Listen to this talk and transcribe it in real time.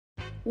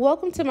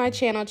Welcome to my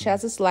channel,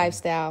 Chaz's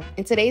Lifestyle.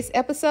 In today's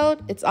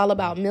episode, it's all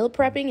about meal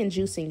prepping and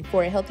juicing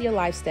for a healthier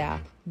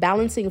lifestyle,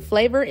 balancing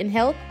flavor and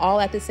health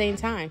all at the same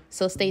time.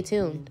 So stay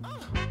tuned.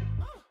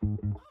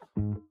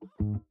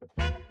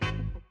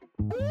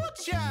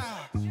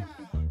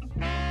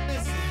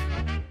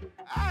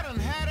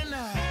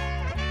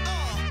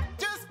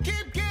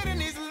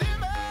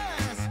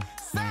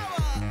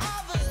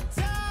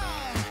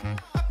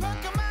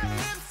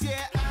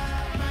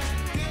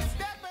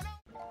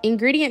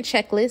 Ingredient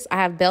checklist: I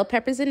have bell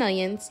peppers and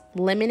onions,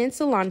 lemon and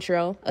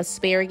cilantro,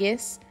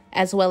 asparagus,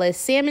 as well as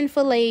salmon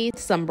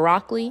fillets, some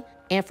broccoli,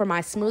 and for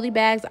my smoothie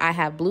bags, I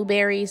have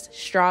blueberries,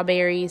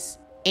 strawberries,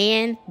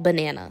 and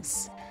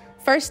bananas.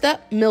 First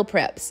up, meal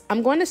preps.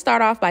 I'm going to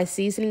start off by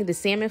seasoning the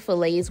salmon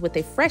fillets with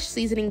a fresh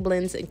seasoning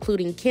blends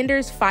including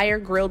Kinder's fire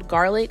grilled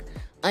garlic,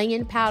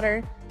 onion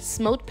powder,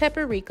 smoked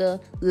paprika,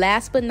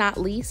 last but not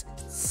least,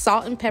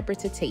 salt and pepper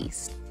to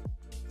taste.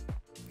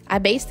 I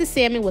baste the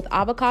salmon with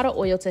avocado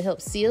oil to help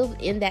seal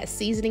in that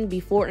seasoning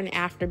before and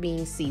after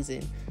being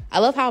seasoned. I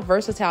love how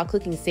versatile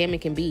cooking salmon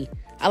can be.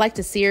 I like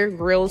to sear,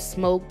 grill,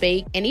 smoke,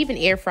 bake, and even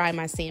air fry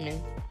my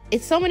salmon.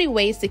 It's so many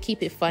ways to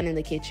keep it fun in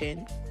the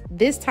kitchen.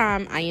 This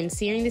time, I am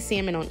searing the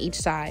salmon on each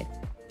side.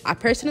 I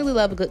personally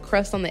love a good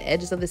crust on the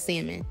edges of the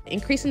salmon.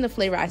 Increasing the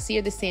flavor, I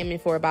sear the salmon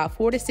for about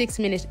 4 to 6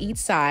 minutes each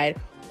side,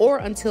 or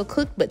until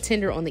cooked but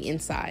tender on the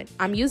inside.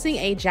 I'm using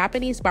a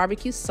Japanese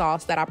BBQ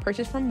sauce that I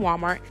purchased from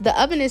Walmart. The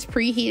oven is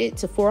preheated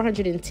to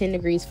 410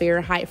 degrees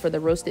Fahrenheit for the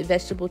roasted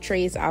vegetable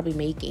trays I'll be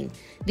making.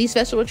 These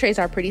vegetable trays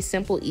are pretty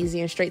simple,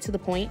 easy, and straight to the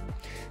point.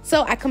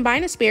 So I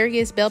combine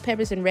asparagus, bell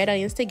peppers, and red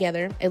onions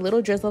together, a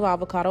little drizzle of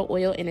avocado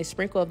oil, and a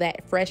sprinkle of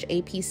that fresh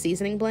AP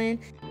seasoning blend.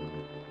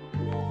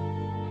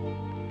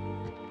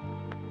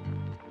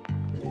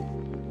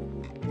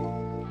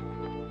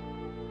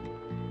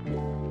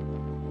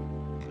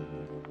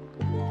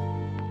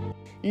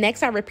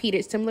 Next, I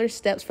repeated similar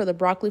steps for the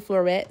broccoli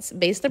florets.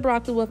 Baste the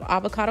broccoli with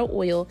avocado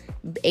oil,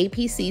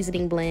 AP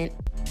seasoning blend.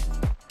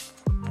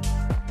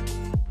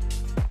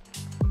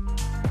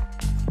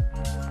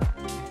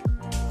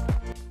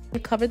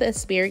 Cover the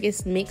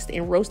asparagus mixed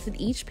and roasted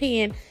each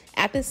pan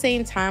at the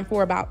same time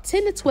for about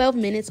 10 to 12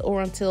 minutes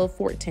or until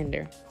fork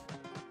tender.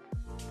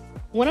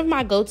 One of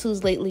my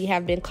go-tos lately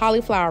have been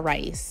cauliflower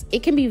rice.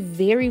 It can be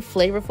very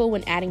flavorful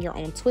when adding your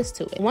own twist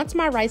to it. Once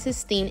my rice is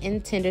steamed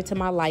and tender to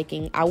my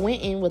liking, I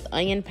went in with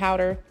onion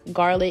powder,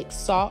 garlic,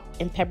 salt,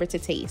 and pepper to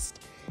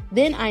taste.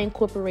 Then I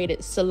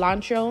incorporated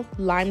cilantro,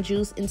 lime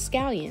juice, and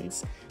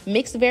scallions.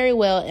 Mixed very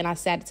well, and I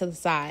set it to the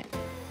side.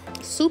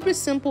 Super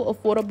simple,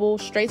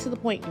 affordable, straight to the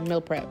point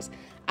meal preps.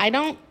 I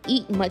don't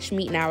eat much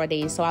meat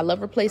nowadays, so I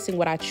love replacing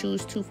what I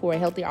choose to for a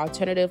healthier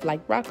alternative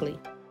like broccoli.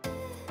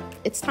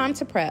 It's time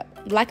to prep.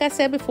 Like I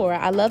said before,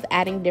 I love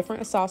adding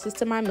different sauces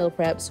to my meal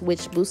preps,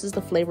 which boosts the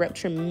flavor up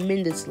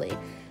tremendously.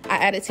 I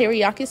added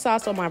teriyaki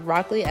sauce on my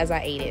broccoli as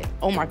I ate it.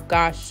 Oh my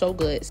gosh, so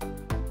good.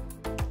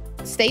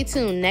 Stay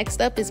tuned. Next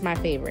up is my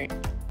favorite.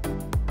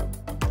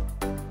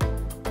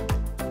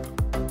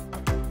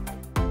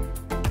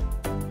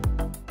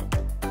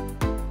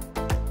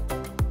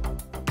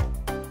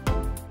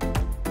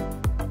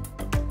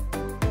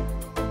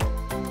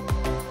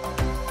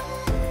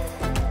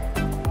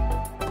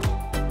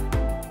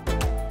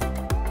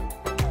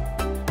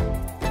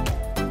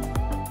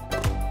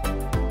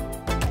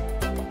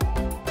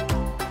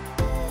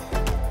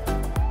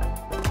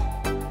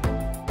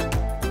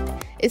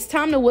 It's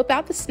time to whip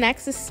out the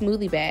snacks and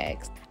smoothie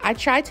bags. I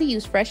try to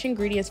use fresh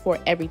ingredients for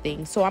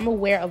everything, so I'm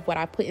aware of what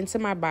I put into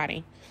my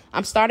body.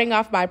 I'm starting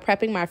off by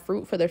prepping my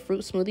fruit for the fruit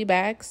smoothie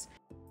bags.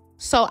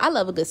 So I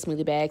love a good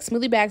smoothie bag.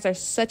 Smoothie bags are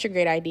such a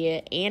great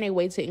idea and a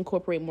way to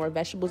incorporate more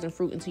vegetables and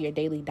fruit into your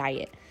daily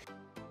diet.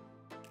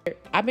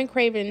 I've been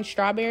craving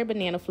strawberry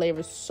banana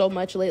flavors so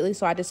much lately,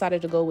 so I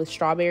decided to go with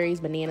strawberries,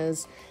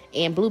 bananas,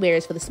 and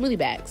blueberries for the smoothie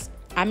bags.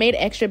 I made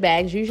extra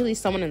bags. Usually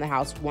someone in the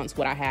house wants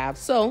what I have,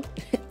 so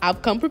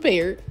I've come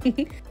prepared.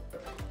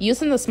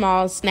 Using the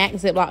small snack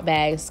Ziploc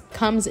bags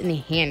comes in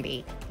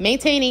handy.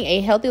 Maintaining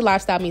a healthy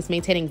lifestyle means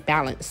maintaining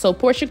balance, so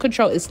portion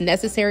control is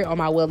necessary on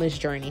my wellness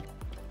journey.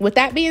 With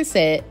that being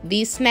said,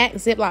 these snack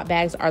Ziploc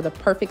bags are the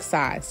perfect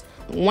size.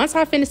 Once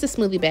I finish the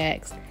smoothie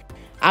bags,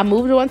 I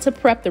moved on to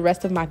prep the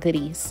rest of my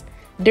goodies.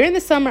 During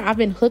the summer, I've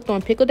been hooked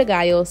on Pico de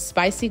Gallo,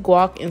 spicy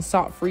guac, and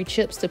salt-free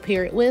chips to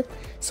pair it with.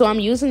 So I'm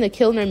using the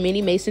Kilner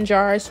mini mason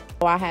jars.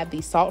 I have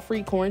these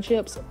salt-free corn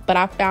chips, but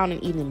I found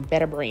an even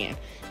better brand.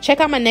 Check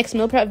out my next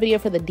meal prep video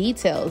for the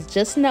details.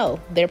 Just know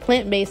they're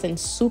plant-based and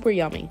super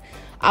yummy.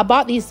 I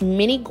bought these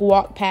mini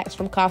guac packs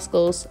from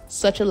Costco's,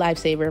 such a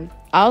lifesaver.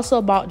 I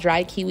also bought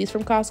dried kiwis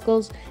from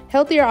Costco's,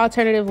 healthier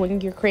alternative when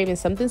you're craving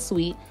something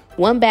sweet.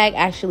 One bag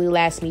actually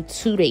lasts me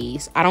 2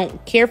 days. I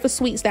don't care for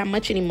sweets that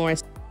much anymore.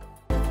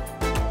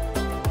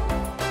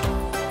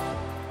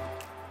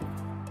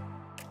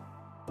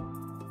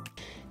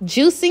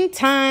 Juicing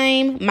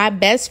time. My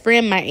best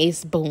friend, my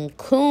ace Boon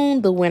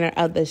Coon, the winner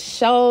of the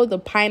show, the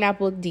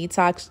pineapple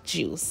detox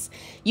juice.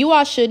 You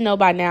all should know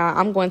by now,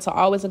 I'm going to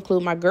always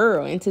include my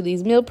girl into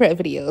these meal prep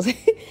videos.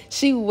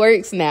 She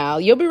works now.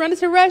 You'll be running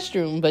to the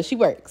restroom, but she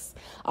works.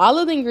 All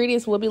of the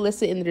ingredients will be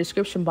listed in the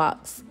description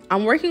box.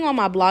 I'm working on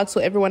my blog so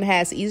everyone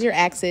has easier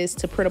access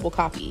to printable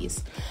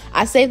copies.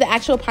 I saved the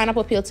actual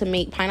pineapple peel to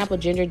make pineapple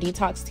ginger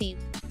detox tea.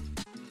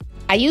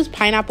 I use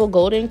pineapple,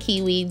 golden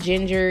kiwi,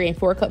 ginger, and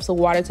 4 cups of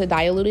water to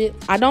dilute it.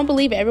 I don't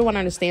believe everyone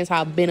understands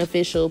how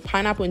beneficial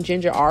pineapple and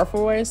ginger are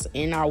for us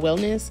in our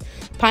wellness.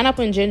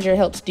 Pineapple and ginger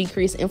helps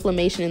decrease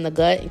inflammation in the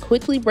gut and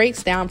quickly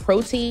breaks down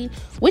protein,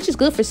 which is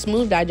good for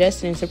smooth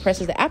digestion and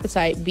suppresses the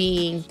appetite,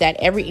 being that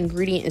every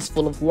ingredient is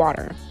full of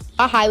water.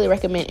 I highly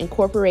recommend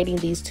incorporating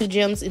these 2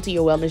 gems into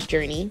your wellness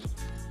journey.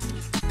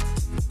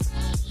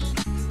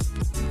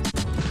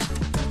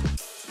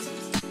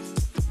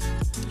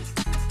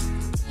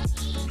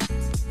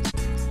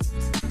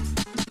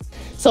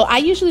 So I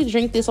usually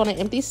drink this on an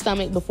empty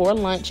stomach before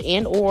lunch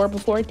and or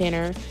before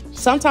dinner.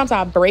 Sometimes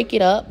I break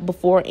it up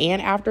before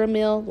and after a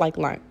meal, like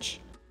lunch.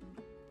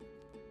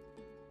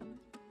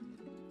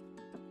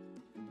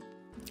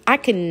 I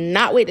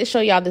cannot wait to show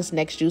y'all this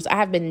next juice. I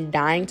have been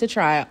dying to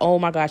try it. Oh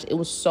my gosh, it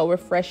was so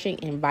refreshing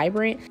and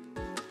vibrant.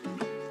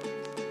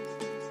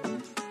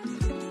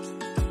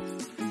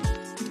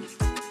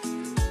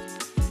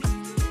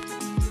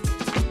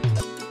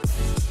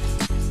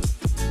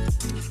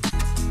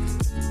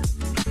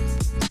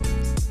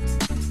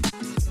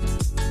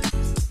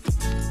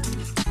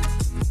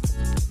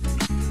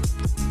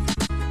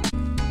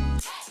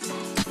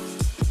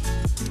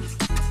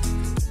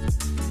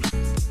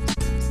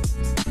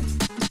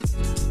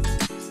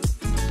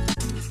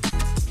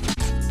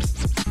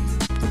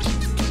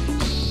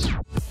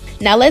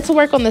 Now let's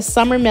work on the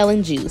summer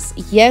melon juice.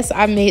 Yes,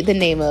 I made the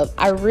name up.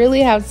 I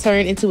really have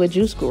turned into a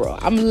juice girl.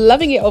 I'm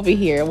loving it over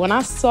here. When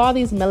I saw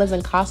these melons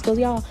in Costco,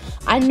 y'all,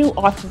 I knew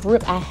off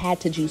rip I had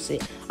to juice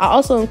it. I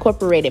also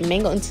incorporated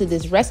mango into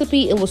this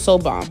recipe. It was so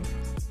bomb.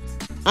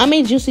 I'm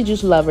a juicy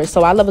juice lover,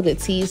 so I love a good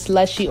tea,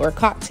 slushy, or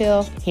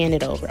cocktail. Hand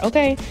it over,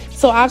 okay?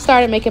 So I've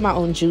started making my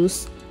own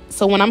juice.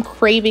 So when I'm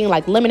craving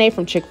like lemonade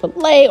from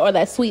Chick-fil-A or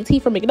that sweet tea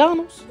from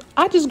McDonald's,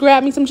 I just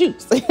grab me some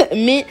juice,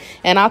 mint,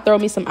 and I'll throw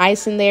me some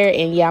ice in there,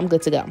 and yeah, I'm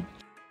good to go.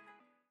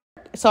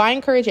 So I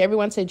encourage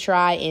everyone to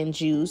try and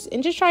juice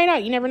and just try it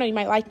out. You never know, you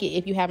might like it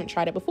if you haven't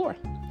tried it before.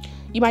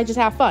 You might just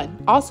have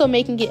fun. Also,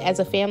 making it as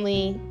a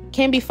family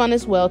can be fun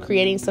as well.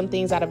 Creating some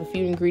things out of a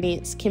few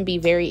ingredients can be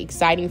very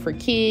exciting for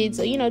kids.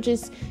 You know,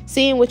 just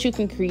seeing what you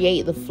can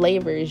create, the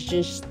flavors,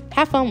 just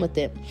have fun with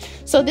it.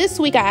 So this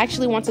week, I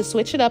actually want to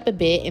switch it up a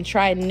bit and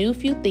try a new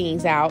few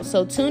things out.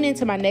 So tune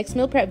into my next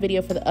meal prep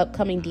video for the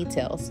upcoming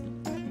details.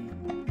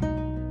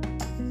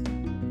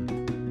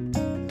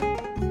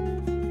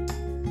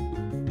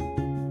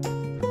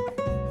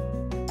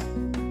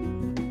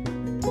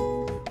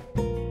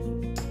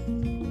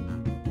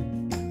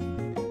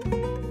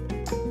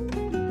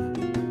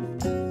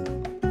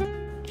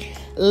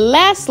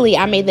 Lastly,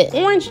 I made the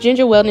orange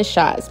ginger wellness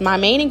shots. My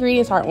main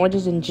ingredients are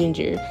oranges and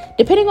ginger.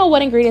 Depending on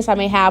what ingredients I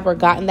may have or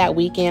gotten that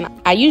weekend,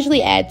 I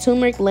usually add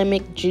turmeric,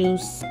 lemon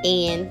juice,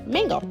 and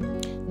mango.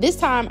 This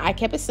time, I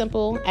kept it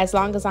simple. As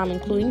long as I'm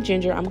including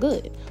ginger, I'm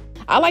good.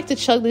 I like to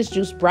chug this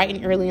juice bright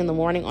and early in the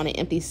morning on an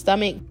empty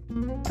stomach.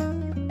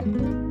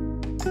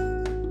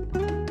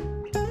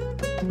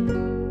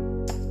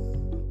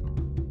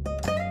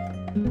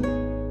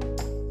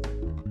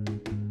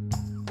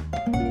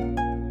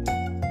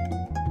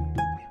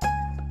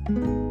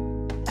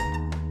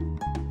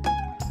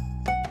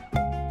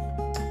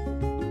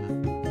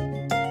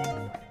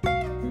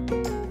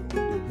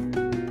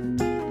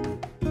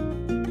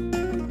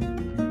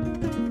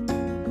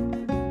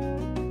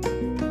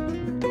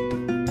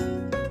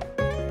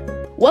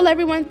 Well,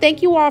 everyone,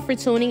 thank you all for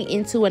tuning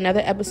into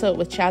another episode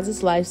with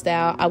Chaz's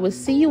Lifestyle. I will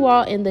see you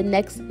all in the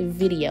next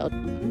video.